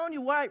 Listen, I'm telling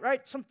you why,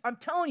 right? I'm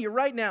telling you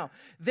right now,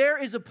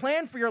 there is a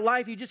plan for your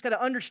life. You just got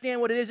to understand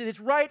what it is, and it's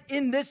right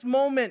in this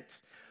moment.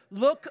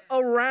 Look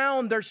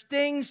around. There's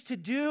things to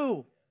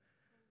do.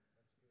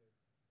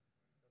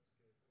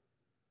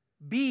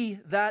 Be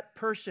that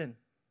person.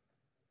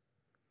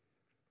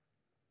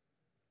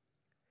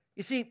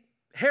 You see,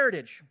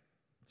 Heritage,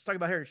 let's talk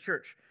about Heritage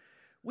Church.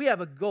 We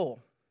have a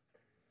goal.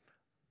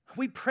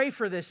 We pray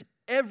for this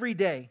every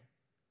day.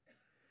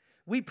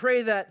 We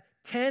pray that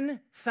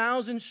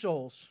 10,000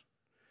 souls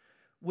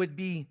would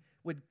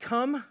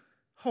come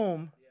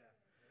home,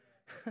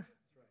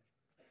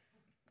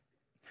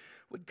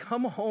 would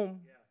come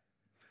home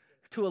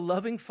to a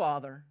loving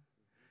Father.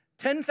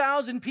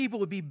 10,000 people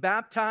would be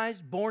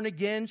baptized, born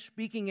again,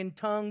 speaking in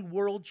tongue,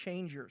 world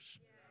changers.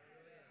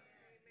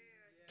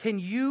 Can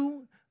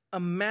you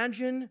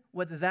imagine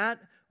what that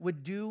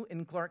would do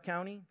in Clark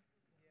County?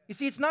 You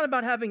see, it's not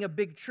about having a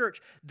big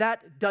church.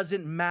 That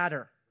doesn't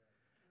matter.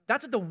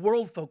 That's what the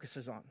world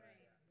focuses on.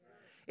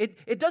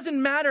 It doesn't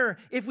matter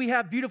if we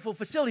have beautiful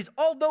facilities,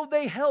 although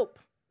they help.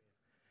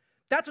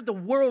 That's what the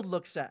world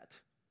looks at.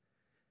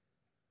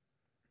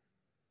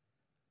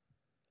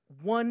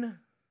 One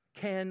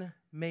can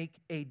make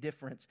a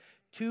difference.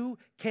 2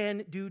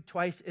 can do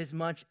twice as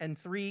much, and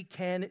 3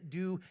 can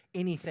do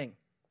anything.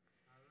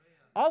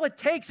 All it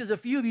takes is a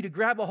few of you to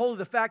grab a hold of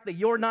the fact that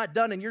you're not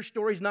done and your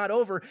story's not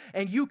over,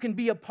 and you can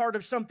be a part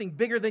of something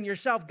bigger than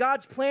yourself.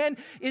 God's plan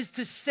is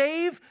to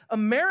save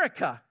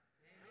America,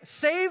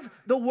 save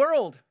the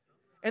world.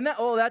 And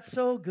that's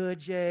so good,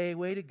 Jay.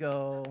 Way to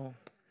go.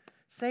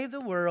 Save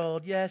the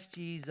world. Yes,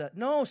 Jesus.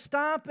 No,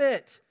 stop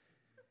it.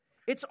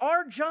 It's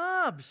our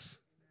jobs.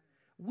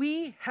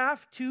 We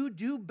have to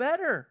do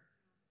better.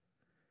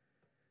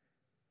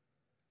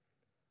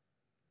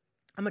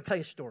 I'm going to tell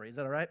you a story. Is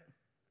that all right?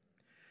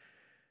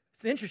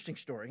 It's an interesting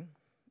story.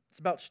 It's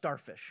about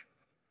starfish.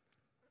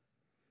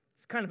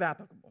 It's kind of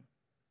applicable.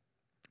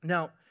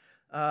 Now,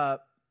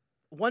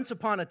 once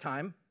upon a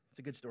time, it's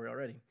a good story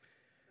already,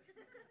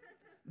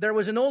 there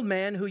was an old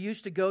man who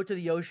used to go to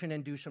the ocean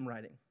and do some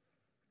writing.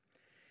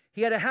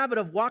 He had a habit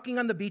of walking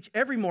on the beach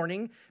every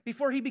morning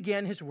before he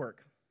began his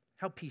work.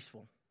 How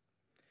peaceful.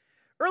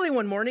 Early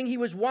one morning, he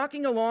was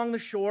walking along the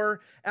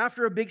shore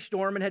after a big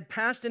storm and had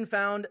passed and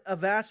found a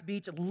vast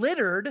beach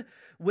littered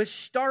with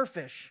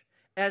starfish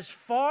as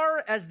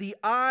far as the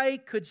eye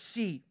could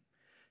see,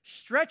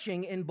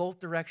 stretching in both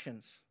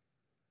directions.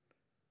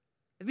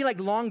 It'd be like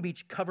Long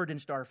Beach covered in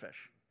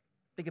starfish.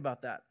 Think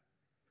about that.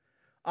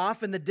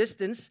 Off in the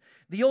distance,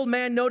 the old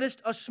man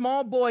noticed a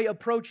small boy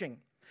approaching.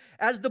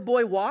 As the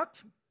boy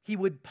walked, he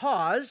would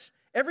pause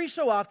every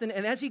so often,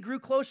 and as he grew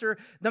closer,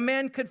 the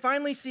man could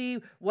finally see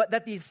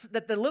that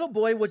the little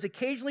boy was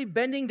occasionally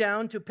bending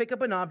down to pick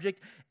up an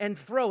object and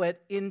throw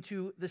it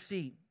into the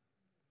sea.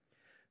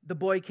 The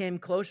boy came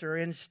closer,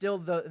 and still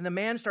the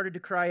man started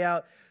to cry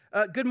out,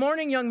 "Good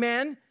morning, young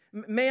man.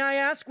 May I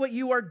ask what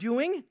you are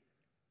doing?"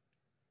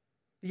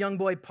 The young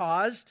boy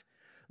paused,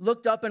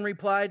 looked up, and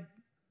replied,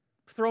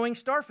 throwing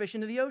starfish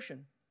into the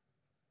ocean.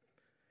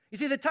 You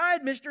see, the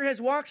tide mister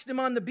has washed them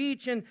on the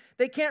beach, and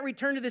they can't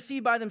return to the sea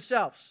by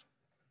themselves.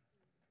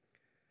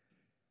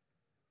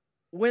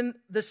 When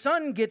the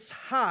sun gets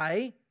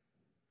high,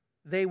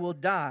 they will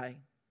die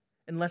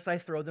unless I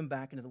throw them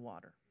back into the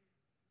water.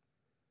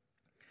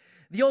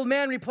 The old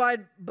man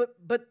replied,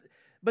 but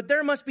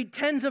there must be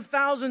tens of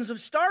thousands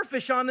of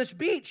starfish on this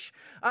beach.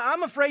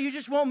 I'm afraid you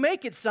just won't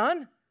make it,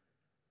 son.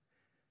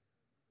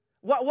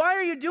 Why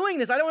are you doing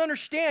this? I don't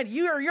understand.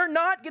 You're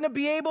not going to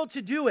be able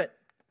to do it.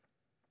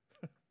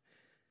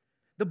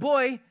 The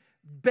boy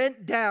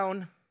bent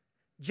down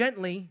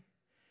gently,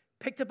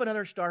 picked up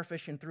another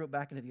starfish, and threw it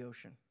back into the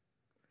ocean.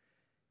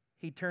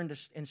 He turned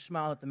and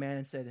smiled at the man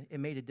and said, it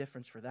made a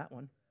difference for that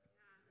one.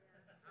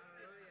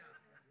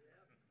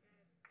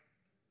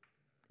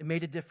 It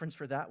made a difference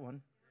for that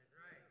one.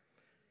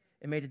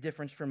 It made a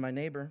difference for my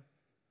neighbor.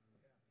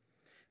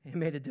 It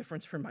made a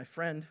difference for my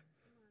friend.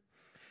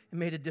 It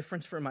made a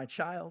difference for my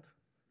child.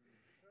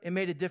 It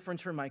made a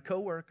difference for my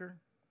coworker.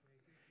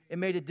 It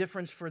made a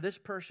difference for this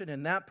person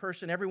and that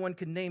person. Everyone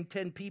could name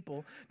 10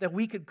 people that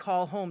we could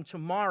call home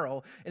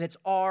tomorrow, and it's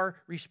our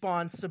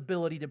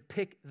responsibility to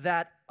pick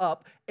that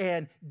up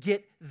and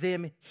get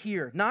them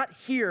here. Not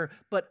here,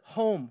 but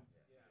home.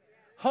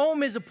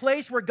 Home is a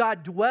place where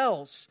God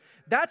dwells.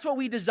 That's what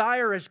we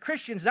desire as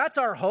Christians. That's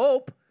our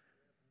hope.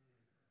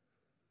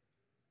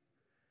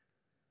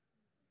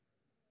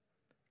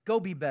 Go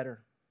be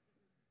better.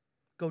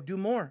 Go do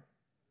more.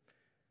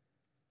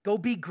 Go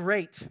be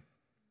great.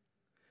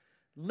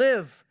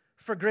 Live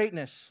for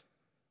greatness.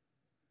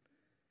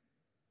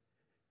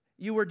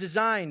 You were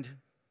designed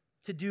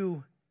to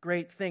do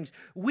great things.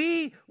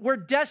 We were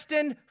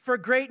destined for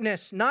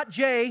greatness. Not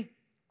Jay,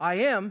 I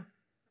am.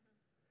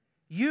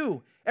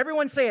 You.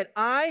 Everyone say it.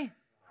 I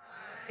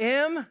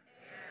am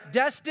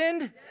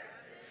destined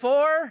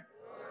for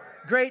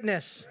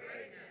greatness.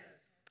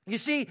 You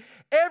see,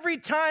 every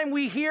time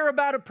we hear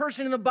about a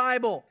person in the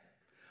Bible,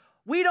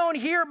 we don't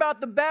hear about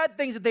the bad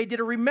things that they did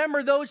or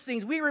remember those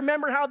things. We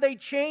remember how they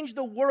changed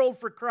the world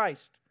for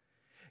Christ.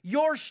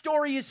 Your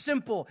story is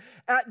simple.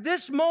 At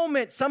this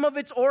moment, some of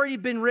it's already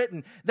been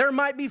written. There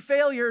might be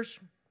failures.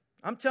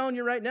 I'm telling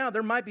you right now,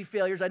 there might be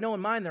failures. I know in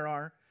mine there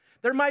are.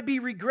 There might be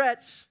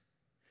regrets.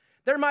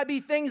 There might be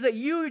things that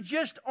you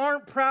just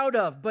aren't proud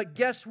of. But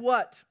guess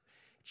what?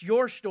 It's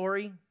your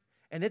story,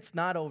 and it's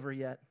not over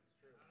yet.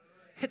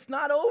 It's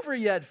not over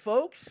yet,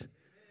 folks.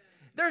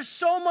 There's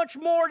so much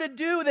more to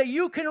do that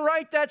you can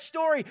write that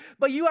story,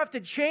 but you have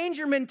to change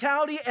your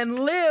mentality and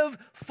live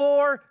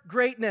for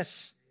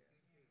greatness.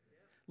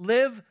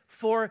 Live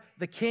for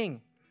the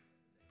King.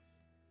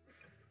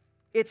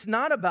 It's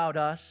not about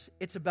us,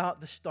 it's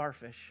about the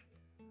starfish.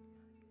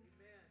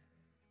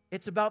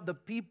 It's about the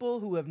people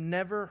who have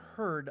never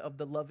heard of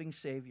the loving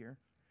Savior.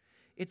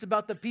 It's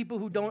about the people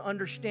who don't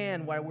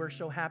understand why we're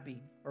so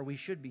happy, or we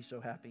should be so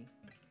happy.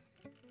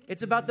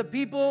 It's about the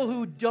people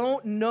who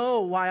don't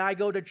know why I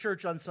go to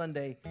church on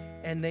Sunday,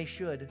 and they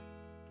should.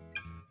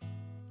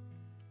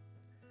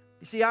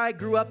 You see, I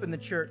grew up in the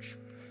church,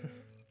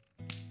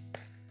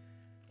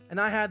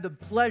 and I had the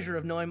pleasure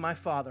of knowing my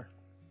father.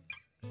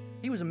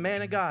 He was a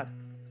man of God.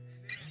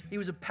 He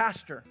was a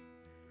pastor.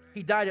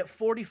 He died at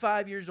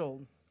 45 years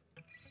old.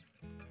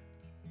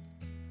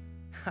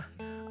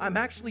 I'm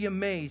actually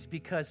amazed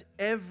because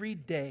every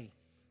day,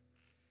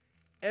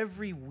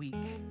 every week,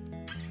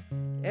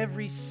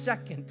 every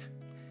second,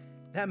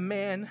 that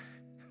man,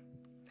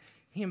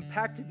 he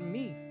impacted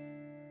me.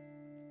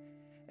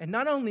 And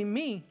not only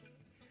me,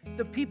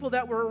 the people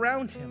that were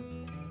around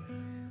him.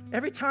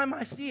 Every time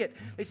I see it,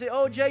 they say,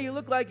 oh, Jay, you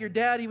look like your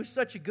dad. He was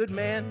such a good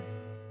man.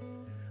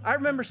 I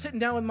remember sitting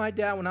down with my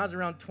dad when I was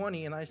around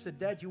 20, and I said,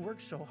 Dad, you work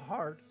so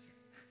hard.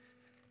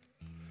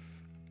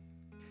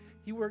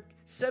 You work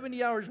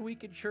 70 hours a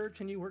week at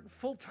church, and you work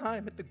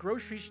full-time at the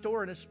grocery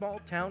store in a small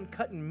town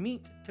cutting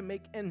meat to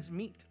make ends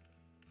meet.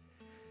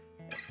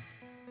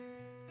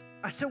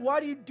 I said, why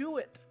do you do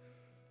it?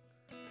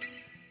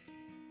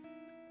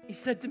 He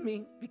said to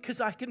me, because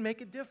I can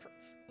make a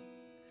difference.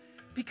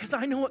 Because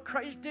I know what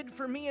Christ did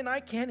for me, and I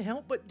can't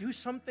help but do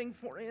something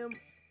for him.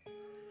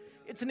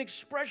 It's an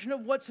expression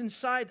of what's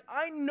inside.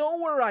 I know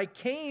where I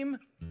came.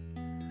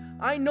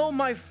 I know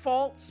my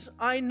faults.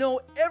 I know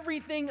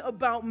everything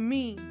about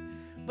me.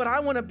 But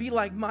I want to be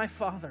like my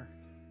Father.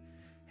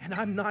 And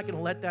I'm not going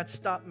to let that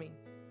stop me.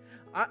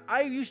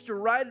 I used to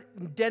ride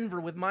in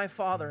Denver with my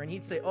father, and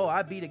he'd say, oh,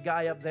 I beat a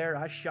guy up there.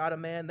 I shot a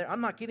man there.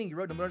 I'm not kidding. He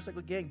rode a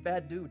motorcycle gang.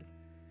 Bad dude.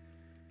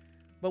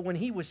 But when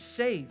he was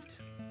saved,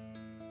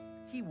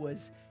 he was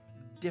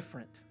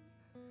different.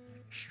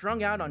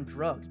 Strung out on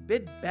drugs.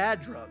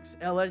 Bad drugs.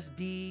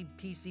 LSD,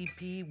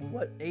 PCP,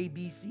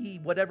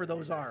 ABC, whatever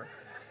those are.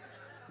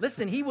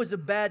 Listen, he was a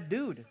bad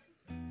dude.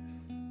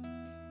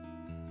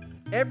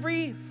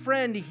 Every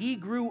friend he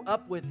grew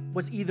up with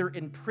was either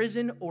in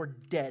prison or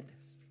dead.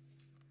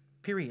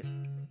 Period.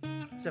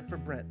 Except for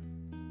Brett.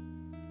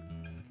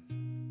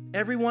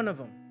 Every one of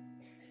them.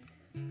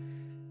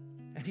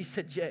 And he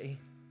said, Jay,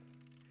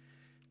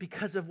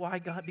 because of why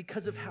God,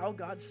 because of how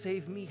God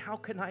saved me. How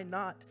can I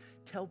not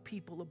tell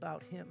people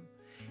about him?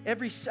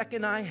 Every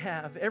second I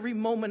have, every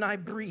moment I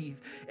breathe,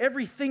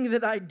 everything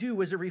that I do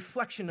is a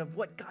reflection of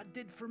what God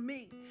did for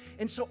me.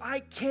 And so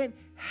I can't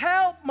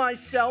help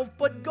myself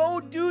but go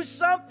do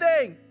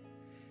something.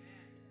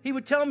 He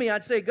would tell me,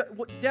 I'd say,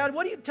 Dad,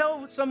 what do you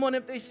tell someone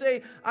if they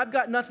say, I've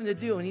got nothing to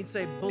do? And he'd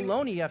say,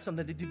 baloney, you have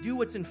something to do. Do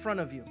what's in front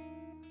of you.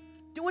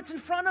 Do what's in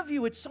front of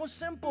you. It's so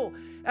simple.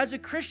 As a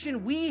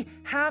Christian, we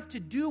have to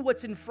do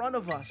what's in front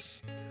of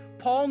us.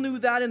 Paul knew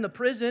that in the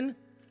prison,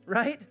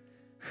 right?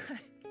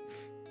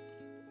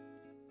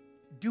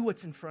 Do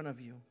what's in front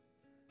of you.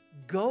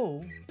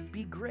 Go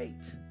be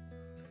great.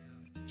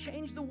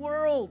 Change the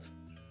world.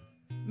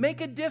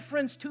 Make a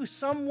difference to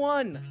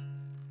someone.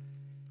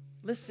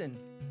 Listen,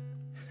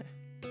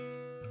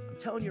 I'm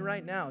telling you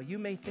right now, you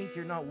may think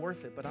you're not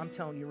worth it, but I'm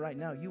telling you right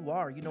now, you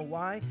are. You know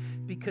why?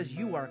 Because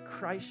you are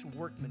Christ's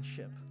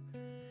workmanship.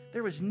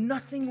 There is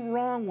nothing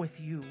wrong with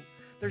you.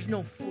 There's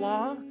no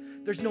flaw.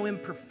 There's no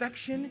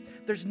imperfection.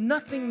 There's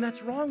nothing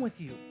that's wrong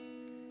with you.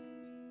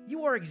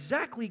 You are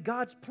exactly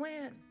God's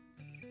plan.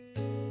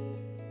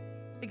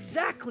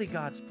 Exactly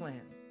God's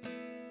plan.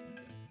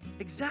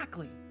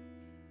 Exactly.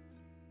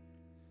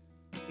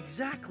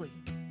 Exactly.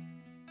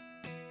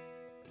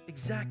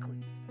 Exactly.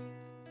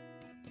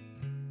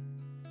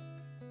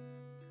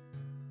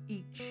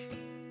 Each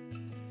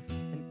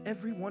and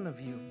every one of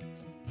you,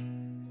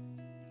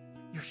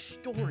 your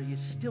story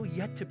is still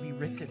yet to be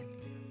written.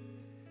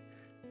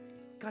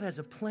 God has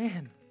a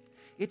plan.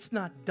 It's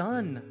not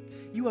done.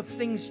 You have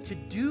things to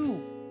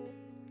do.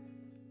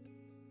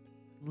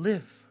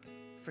 Live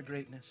for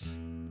greatness.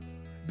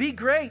 Be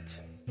great,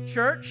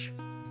 church.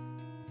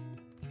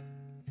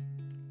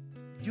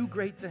 Do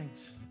great things.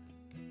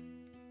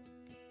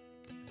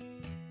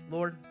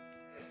 Lord,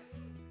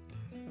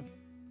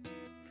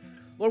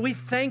 we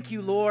thank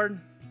you, Lord,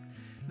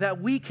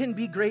 that we can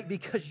be great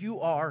because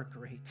you are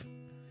great.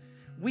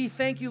 We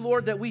thank you,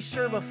 Lord, that we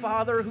serve a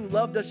Father who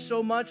loved us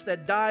so much,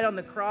 that died on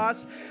the cross,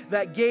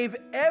 that gave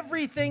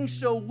everything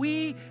so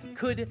we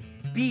could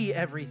be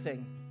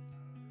everything.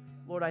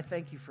 Lord, I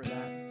thank you for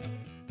that.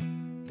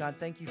 God,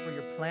 thank you for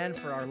your plan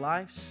for our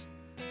lives.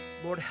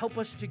 Lord, help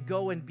us to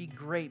go and be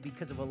great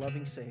because of a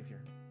loving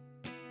Savior.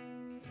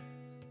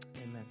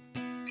 Amen.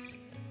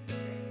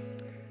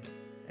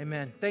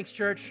 Amen. Thanks,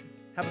 church.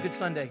 Have a good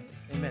Sunday.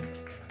 Amen.